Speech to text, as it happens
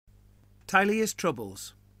Tylea's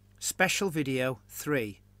Troubles, Special Video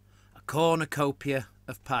 3, A Cornucopia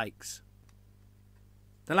of Pikes.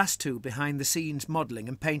 The last two behind-the-scenes modelling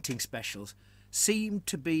and painting specials seemed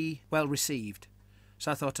to be well received,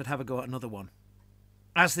 so I thought I'd have a go at another one.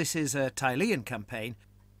 As this is a Tylean campaign,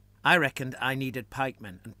 I reckoned I needed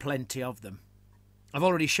pikemen, and plenty of them. I've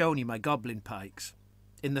already shown you my goblin pikes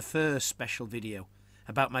in the first special video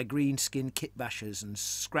about my green skin kit bashers and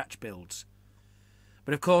scratch builds.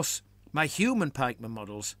 But of course, my human pikeman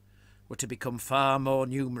models were to become far more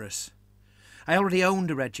numerous. I already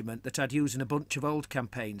owned a regiment that I'd used in a bunch of old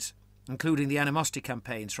campaigns, including the Animosity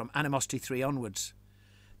campaigns from Animosity 3 onwards.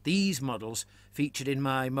 These models featured in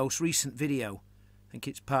my most recent video, I think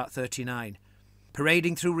it's part 39,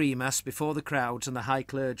 parading through Remas before the crowds and the high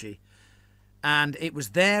clergy, and it was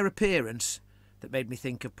their appearance that made me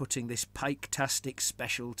think of putting this pike-tastic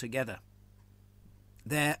special together.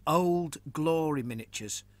 They're Old Glory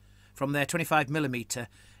miniatures from their 25mm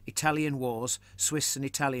Italian Wars Swiss and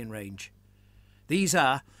Italian range. These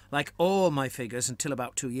are, like all my figures until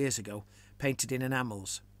about 2 years ago, painted in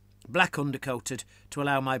enamels, black undercoated to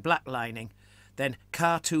allow my black lining, then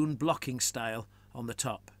cartoon blocking style on the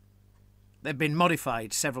top. They've been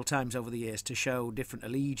modified several times over the years to show different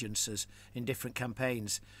allegiances in different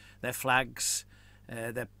campaigns. Their flags,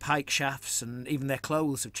 their pike shafts, and even their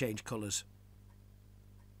clothes have changed colours.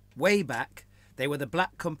 Way back, they were the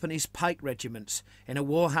Black Company's pike regiments in a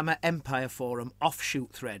Warhammer Empire Forum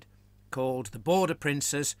offshoot thread called the Border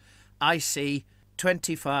Princes IC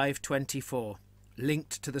 2524,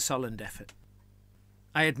 linked to the Solent effort.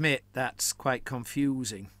 I admit that's quite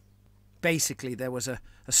confusing. Basically, there was a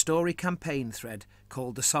story campaign thread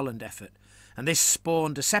called the Solent effort, and this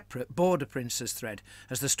spawned a separate Border Princes thread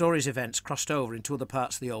as the story's events crossed over into other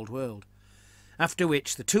parts of the old world. After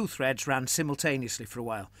which the two threads ran simultaneously for a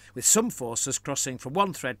while, with some forces crossing from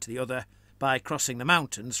one thread to the other by crossing the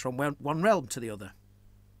mountains from one realm to the other.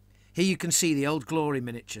 Here you can see the Old Glory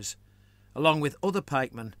miniatures, along with other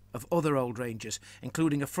pikemen of other old ranges,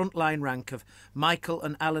 including a frontline rank of Michael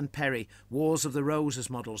and Alan Perry Wars of the Roses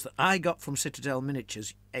models that I got from Citadel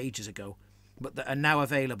Miniatures ages ago, but that are now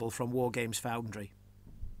available from Wargames Foundry.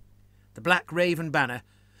 The Black Raven banner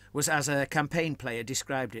was as a campaign player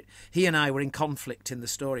described it. He and I were in conflict in the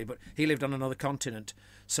story, but he lived on another continent,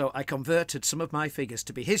 so I converted some of my figures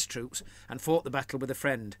to be his troops and fought the battle with a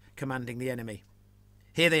friend commanding the enemy.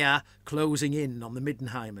 Here they are, closing in on the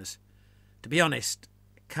Middenheimers. To be honest,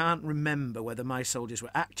 I can't remember whether my soldiers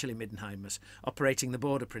were actually Middenheimers operating the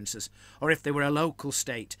Border Princes, or if they were a local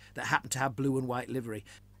state that happened to have blue and white livery.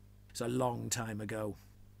 It's a long time ago.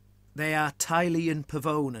 They are Tylean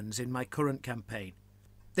Pavonans in my current campaign.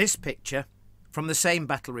 This picture, from the same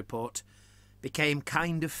battle report, became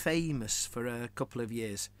kind of famous for a couple of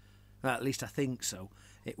years. Well, at least I think so.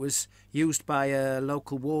 It was used by a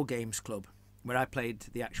local Wargames club, where I played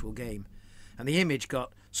the actual game, and the image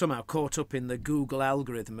got somehow caught up in the Google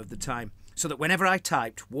algorithm of the time, so that whenever I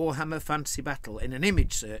typed Warhammer Fantasy Battle in an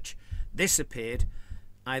image search, this appeared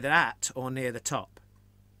either at or near the top.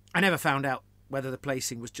 I never found out whether the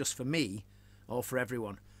placing was just for me or for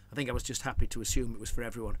everyone. I think I was just happy to assume it was for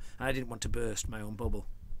everyone, and I didn't want to burst my own bubble.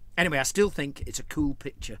 Anyway, I still think it's a cool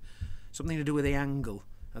picture. Something to do with the angle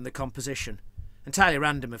and the composition. Entirely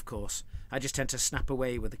random, of course. I just tend to snap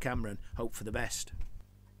away with the camera and hope for the best.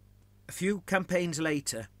 A few campaigns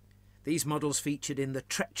later, these models featured in the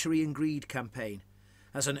Treachery and Greed campaign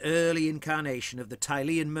as an early incarnation of the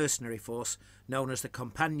Tylean mercenary force known as the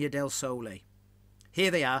Compagnia del Sole.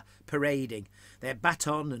 Here they are, parading, their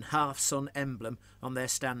baton and half-sun emblem on their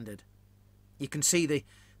standard. You can see they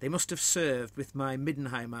must have served with my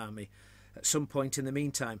Middenheim army at some point in the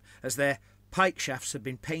meantime, as their pike shafts have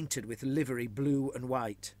been painted with livery blue and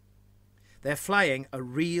white. They're flying a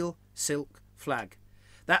real silk flag.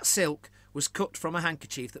 That silk was cut from a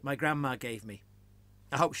handkerchief that my grandma gave me.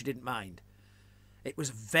 I hope she didn't mind. It was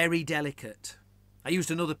very delicate. I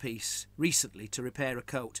used another piece recently to repair a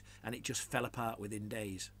coat, and it just fell apart within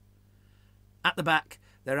days. At the back,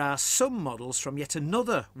 there are some models from yet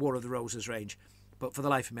another War of the Roses range, but for the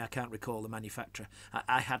life of me I can't recall the manufacturer.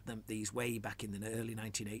 I had these way back in the early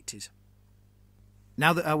 1980s.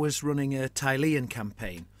 Now that I was running a Tylean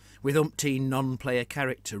campaign, with umpteen non-player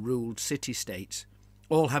character-ruled city-states,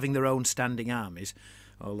 all having their own standing armies,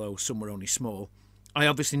 although some were only small, I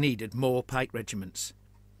obviously needed more pike regiments.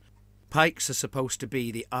 Pikes are supposed to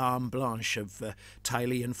be the arme blanche of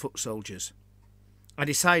Tylean foot soldiers. I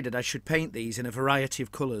decided I should paint these in a variety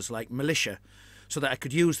of colours like militia, so that I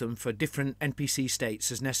could use them for different NPC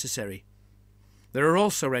states as necessary. There are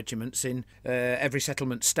also regiments in every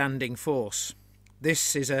settlement standing force.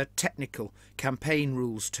 This is a technical campaign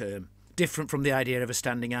rules term, different from the idea of a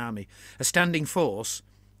standing army. A standing force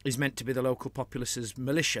is meant to be the local populace's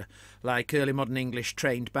militia, like early modern English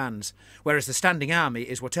trained bands, whereas the standing army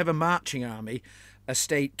is whatever marching army a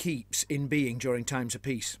state keeps in being during times of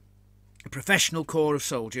peace. A professional corps of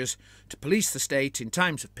soldiers to police the state in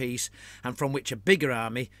times of peace, and from which a bigger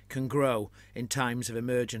army can grow in times of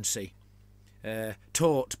emergency,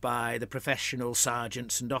 taught by the professional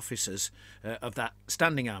sergeants and officers of that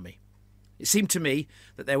standing army. It seemed to me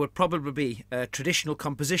that there would probably be a traditional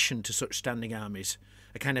composition to such standing armies,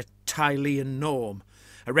 a kind of Tylean norm,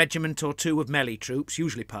 a regiment or two of melee troops,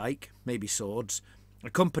 usually pike, maybe swords, a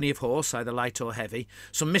company of horse, either light or heavy,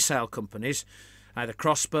 some missile companies, either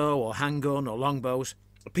crossbow or handgun or longbows,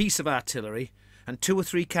 a piece of artillery, and 2 or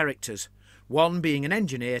 3 characters, one being an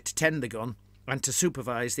engineer to tend the gun and to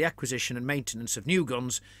supervise the acquisition and maintenance of new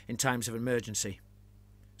guns in times of emergency.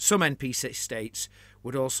 Some NPC states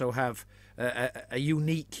would also have a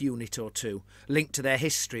unique unit or two, linked to their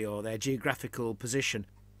history or their geographical position.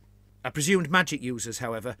 I presumed magic users,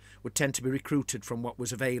 however, would tend to be recruited from what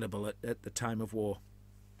was available at the time of war.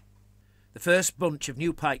 The first bunch of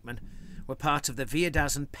new pikemen were part of the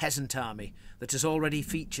Viadasan peasant army that is already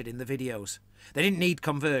featured in the videos. They didn't need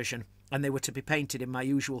conversion, and they were to be painted in my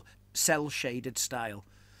usual cell-shaded style,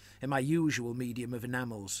 in my usual medium of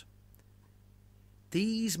enamels.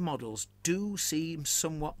 These models do seem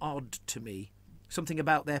somewhat odd to me, something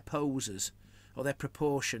about their poses or their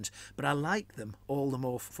proportions, but I like them all the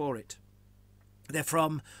more for it. They're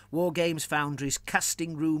from Wargames Foundry's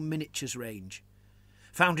Casting Room Miniatures range.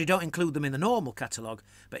 Foundry don't include them in the normal catalogue,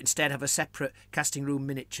 but instead have a separate Casting Room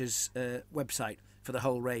Miniatures website for the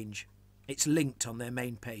whole range. It's linked on their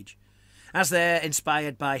main page. As they're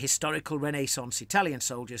inspired by historical Renaissance Italian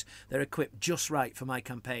soldiers, they're equipped just right for my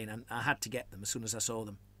campaign, and I had to get them as soon as I saw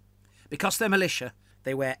them. Because they're militia,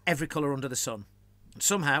 they wear every colour under the sun. And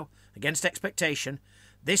somehow, against expectation,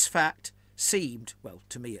 this fact seemed, well,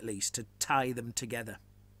 to me at least, to tie them together.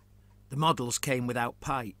 The models came without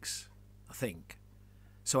pikes, I think.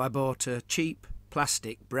 So I bought a cheap,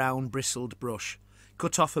 plastic, brown bristled brush,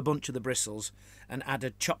 cut off a bunch of the bristles, and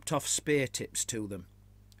added chopped off spear tips to them.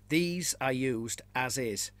 These I used as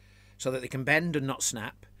is, so that they can bend and not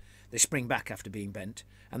snap, they spring back after being bent,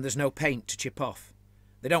 and there's no paint to chip off.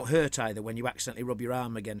 They don't hurt either when you accidentally rub your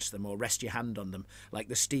arm against them or rest your hand on them, like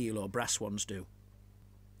the steel or brass ones do.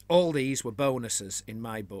 All these were bonuses in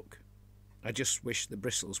my book. I just wish the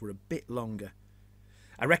bristles were a bit longer.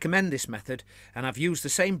 I recommend this method, and I've used the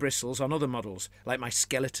same bristles on other models, like my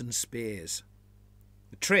skeleton spears.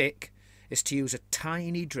 The trick is to use a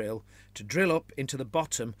tiny drill to drill up into the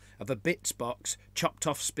bottom of a bits box chopped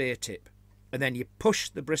off spear tip, and then you push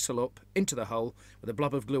the bristle up into the hole with a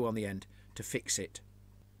blob of glue on the end to fix it.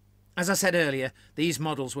 As I said earlier, these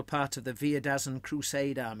models were part of the Viadasan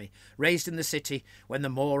Crusade army, raised in the city when the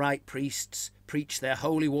Morite priests preached their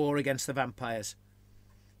holy war against the vampires.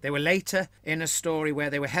 They were later in a story where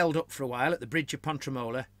they were held up for a while at the bridge of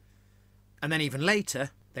Pontramola, and then even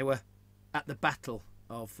later they were at the Battle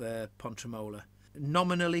of Pontramola,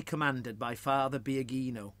 nominally commanded by Father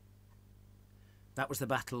Biagino. That was the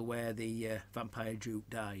battle where the vampire duke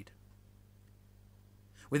died.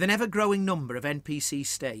 With an ever-growing number of NPC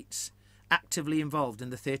states actively involved in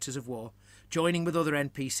the theatres of war, joining with other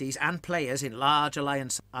NPCs and players in large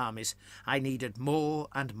alliance armies, I needed more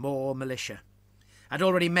and more militia. I'd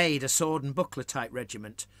already made a sword and buckler type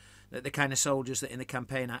regiment, the kind of soldiers that in the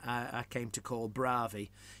campaign I came to call Bravi,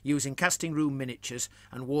 using casting room miniatures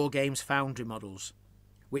and Wargames Foundry models,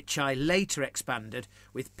 which I later expanded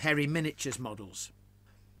with Perry Miniatures models.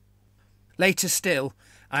 Later still,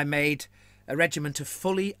 I made a regiment of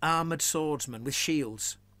fully armoured swordsmen with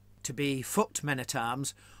shields, to be foot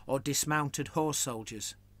men-at-arms or dismounted horse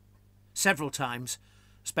soldiers. Several times,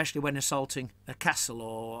 especially when assaulting a castle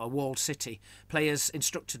or a walled city, players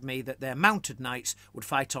instructed me that their mounted knights would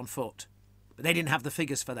fight on foot. But they didn't have the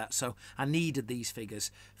figures for that, so I needed these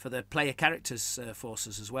figures for the player characters'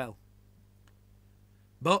 forces as well.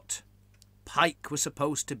 But Pike was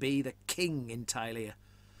supposed to be the king in Tylea,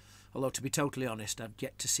 although to be totally honest, I've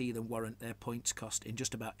yet to see them warrant their points cost in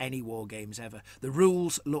just about any war games ever. The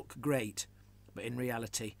rules look great, but in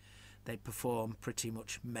reality they perform pretty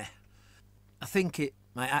much meh. I think it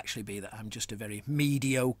might actually be that I'm just a very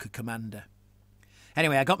mediocre commander.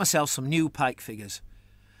 Anyway, I got myself some new Pike figures.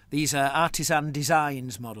 These are Artisan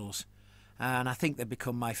Designs models, and I think they've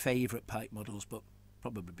become my favourite Pike models, but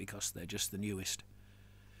probably because they're just the newest.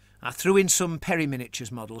 I threw in some Perry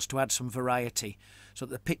Miniatures models to add some variety, so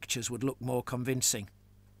that the pictures would look more convincing.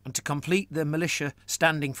 And to complete the militia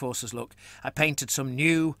standing forces look, I painted some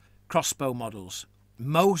new crossbow models,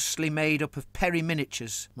 mostly made up of Perry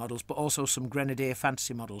miniatures models, but also some Grenadier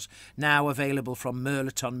fancy models, now available from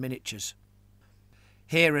Merleton Miniatures.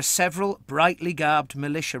 Here are several brightly garbed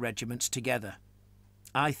militia regiments together.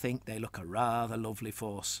 I think they look a rather lovely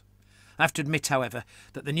force. I have to admit, however,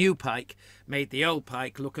 that the new pike made the old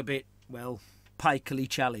pike look a bit, well, pikily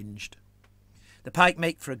challenged. The pike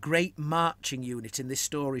make for a great marching unit in this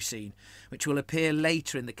story scene, which will appear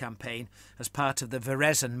later in the campaign as part of the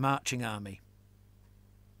Verezan marching army.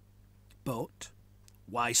 But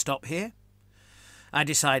why stop here? I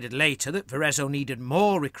decided later that Verezzo needed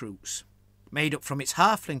more recruits, made up from its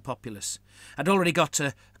halfling populace. I'd already got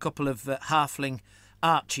a couple of halfling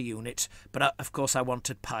archer units, but of course I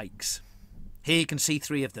wanted pikes. Here you can see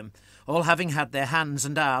 3 of them, all having had their hands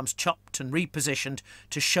and arms chopped and repositioned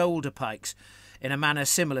to shoulder pikes in a manner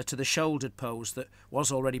similar to the shouldered pose that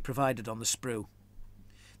was already provided on the sprue.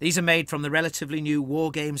 These are made from the relatively new War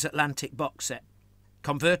Games Atlantic box set,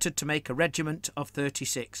 converted to make a regiment of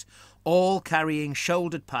 36, all carrying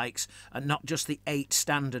shouldered pikes and not just the 8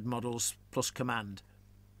 standard models plus command.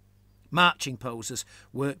 Marching poses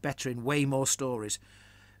work better in way more stories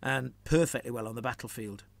and perfectly well on the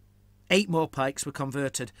battlefield. 8 more pikes were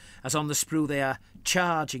converted, as on the sprue they are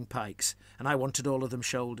charging pikes, and I wanted all of them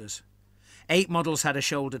shoulders. 8 models had a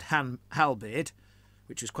shouldered halberd,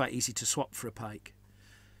 which was quite easy to swap for a pike.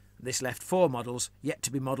 This left 4 models yet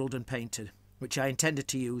to be modelled and painted, which I intended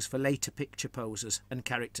to use for later picture poses and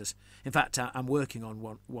characters. In fact, I'm working on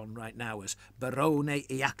one right now as Barone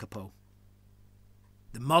Jacopo.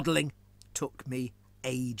 The modelling took me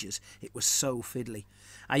ages. It was so fiddly.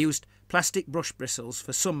 I used plastic brush bristles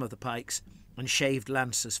for some of the pikes and shaved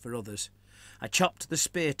lancers for others. I chopped the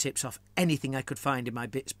spear tips off anything I could find in my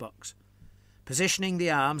bits box. Positioning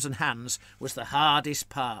the arms and hands was the hardest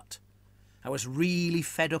part. I was really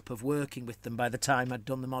fed up of working with them by the time I'd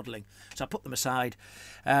done the modelling, so I put them aside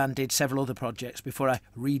and did several other projects before I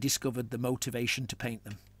rediscovered the motivation to paint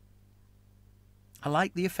them. I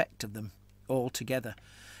liked the effect of them all together,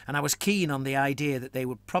 and I was keen on the idea that they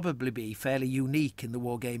would probably be fairly unique in the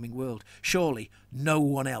wargaming world. Surely no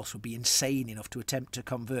one else would be insane enough to attempt to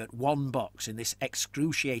convert 1 box in this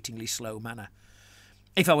excruciatingly slow manner.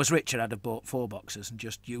 If I was richer, I'd have bought 4 boxes and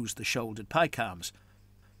just used the shouldered pike arms.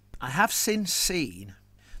 I have since seen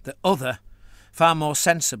that other, far more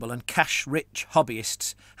sensible and cash-rich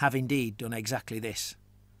hobbyists have indeed done exactly this.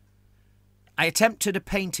 I attempted a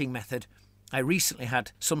painting method I recently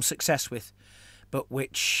had some success with, but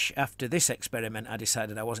which, after this experiment, I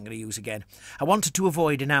decided I wasn't going to use again. I wanted to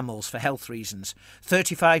avoid enamels for health reasons.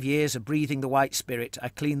 35 years of breathing the white spirit I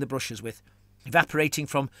cleaned the brushes with, evaporating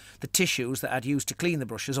from the tissues that I'd used to clean the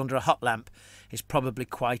brushes under a hot lamp, is probably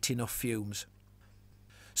quite enough fumes.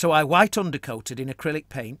 So I white undercoated in acrylic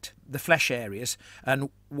paint the flesh areas and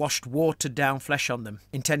washed watered down flesh on them,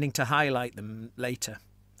 intending to highlight them later.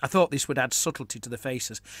 I thought this would add subtlety to the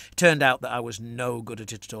faces. It turned out that I was no good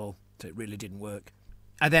at it at all, so it really didn't work.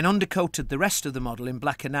 I then undercoated the rest of the model in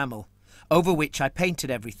black enamel, over which I painted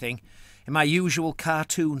everything in my usual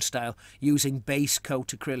cartoon style using base coat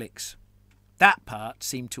acrylics. That part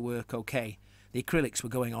seemed to work okay. The acrylics were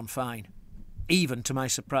going on fine. Even, to my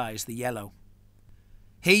surprise, the yellow.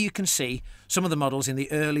 Here you can see some of the models in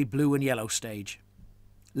the early blue and yellow stage.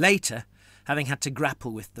 Later, having had to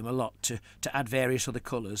grapple with them a lot to add various other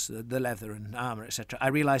colours, the leather and armour, etc., I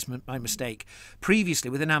realised my mistake.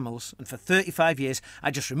 Previously with enamels, and for 35 years,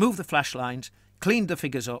 I just removed the flash lines, cleaned the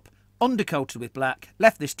figures up, undercoated with black,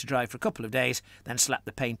 left this to dry for a couple of days, then slapped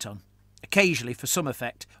the paint on. Occasionally, for some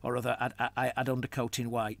effect or other, I'd undercoat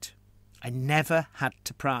in white. I never had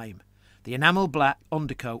to prime. The enamel black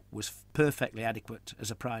undercoat was perfectly adequate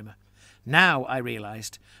as a primer. Now I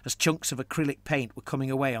realised, as chunks of acrylic paint were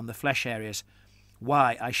coming away on the flesh areas,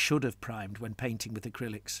 why I should have primed when painting with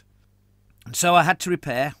acrylics. And so I had to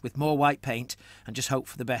repair with more white paint and just hope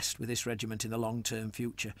for the best with this regiment in the long-term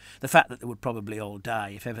future. The fact that they would probably all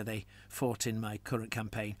die if ever they fought in my current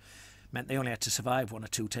campaign meant they only had to survive 1 or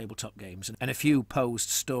 2 tabletop games and a few posed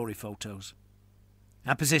story photos.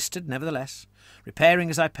 I persisted, nevertheless, repairing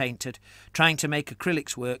as I painted, trying to make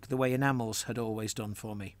acrylics work the way enamels had always done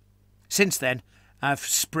for me. Since then, I've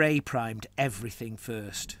spray primed everything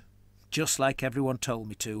first, just like everyone told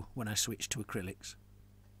me to when I switched to acrylics.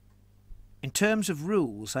 In terms of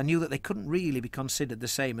rules, I knew that they couldn't really be considered the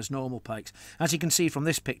same as normal pikes. As you can see from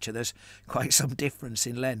this picture, there's quite some difference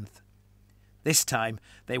in length. This time,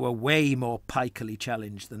 they were way more pikily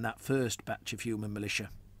challenged than that first batch of human militia.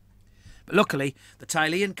 But luckily, the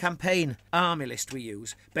Tylean campaign army list we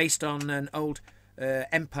use, based on an old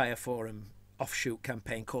Empire Forum offshoot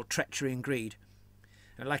campaign called Treachery and Greed,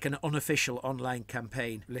 like an unofficial online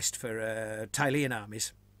campaign list for Tylean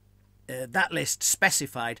armies. That list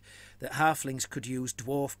specified that halflings could use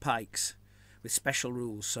dwarf pikes with special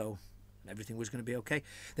rules, so everything was going to be okay.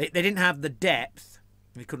 They didn't have the depth.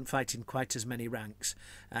 We couldn't fight in quite as many ranks,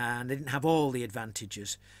 and they didn't have all the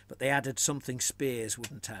advantages, but they added something spears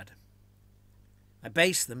wouldn't add. I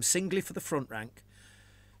based them singly for the front rank,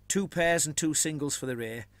 2 pairs and 2 singles for the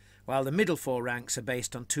rear, while the middle 4 ranks are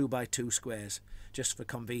based on 2x2 squares, just for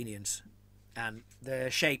convenience, and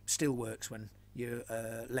the shape still works when you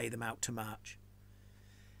lay them out to march.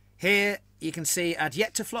 Here you can see I'd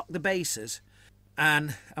yet to flock the bases,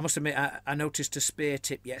 and I must admit I noticed a spear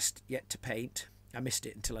tip yet to paint. I missed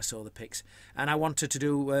it until I saw the pics, and I wanted to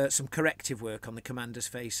do some corrective work on the commanders'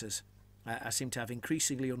 faces. I seem to have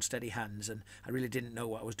increasingly unsteady hands, and I really didn't know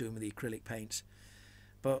what I was doing with the acrylic paints.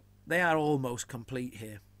 But they are almost complete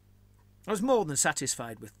here. I was more than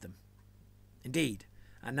satisfied with them. Indeed,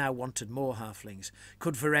 I now wanted more halflings.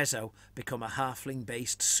 Could Verezzo become a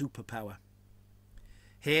halfling-based superpower?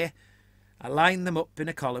 Here, I lined them up in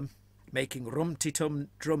a column, making rum-ti-tum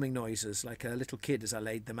drumming noises like a little kid as I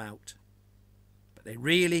laid them out. But they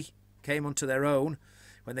really came onto their own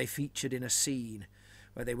when they featured in a scene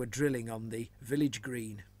where they were drilling on the village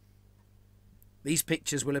green. These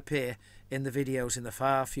pictures will appear in the videos in the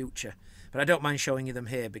far future, but I don't mind showing you them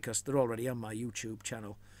here because they're already on my YouTube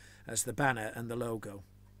channel as the banner and the logo.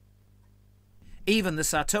 Even the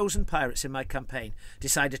Sartosan pirates in my campaign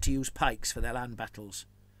decided to use pikes for their land battles,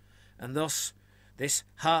 and thus this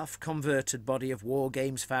half-converted body of War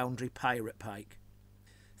Games Foundry pirate pike.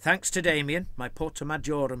 Thanks to Damien, my Porto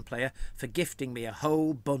Majorum player, for gifting me a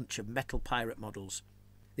whole bunch of metal pirate models.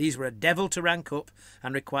 These were a devil to rank up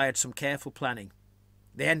and required some careful planning.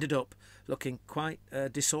 They ended up looking quite a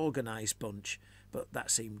disorganised bunch, but that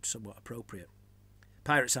seemed somewhat appropriate.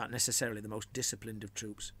 Pirates aren't necessarily the most disciplined of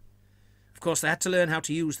troops. Of course, they had to learn how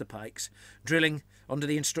to use the pikes, drilling under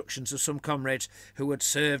the instructions of some comrades who had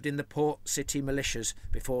served in the port city militias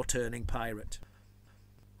before turning pirate.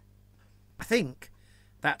 I think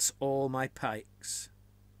that's all my pikes.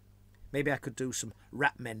 Maybe I could do some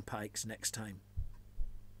Ratmen pikes next time.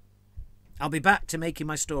 I'll be back to making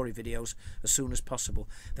my story videos as soon as possible,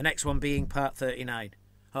 the next one being part 39.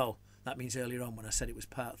 Oh, that means earlier on when I said it was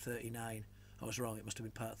part 39, I was wrong, it must have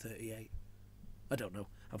been part 38. I don't know,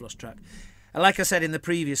 I've lost track. Like I said in the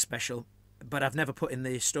previous special, but I've never put in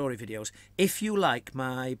the story videos, if you like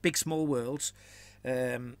my Big Small Worlds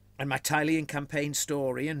and my Tylean campaign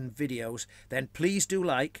story and videos, then please do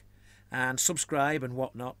like and subscribe and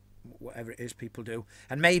whatnot, whatever it is people do,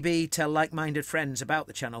 and maybe tell like-minded friends about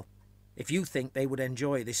the channel if you think they would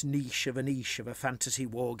enjoy this niche of a fantasy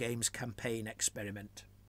war games campaign experiment.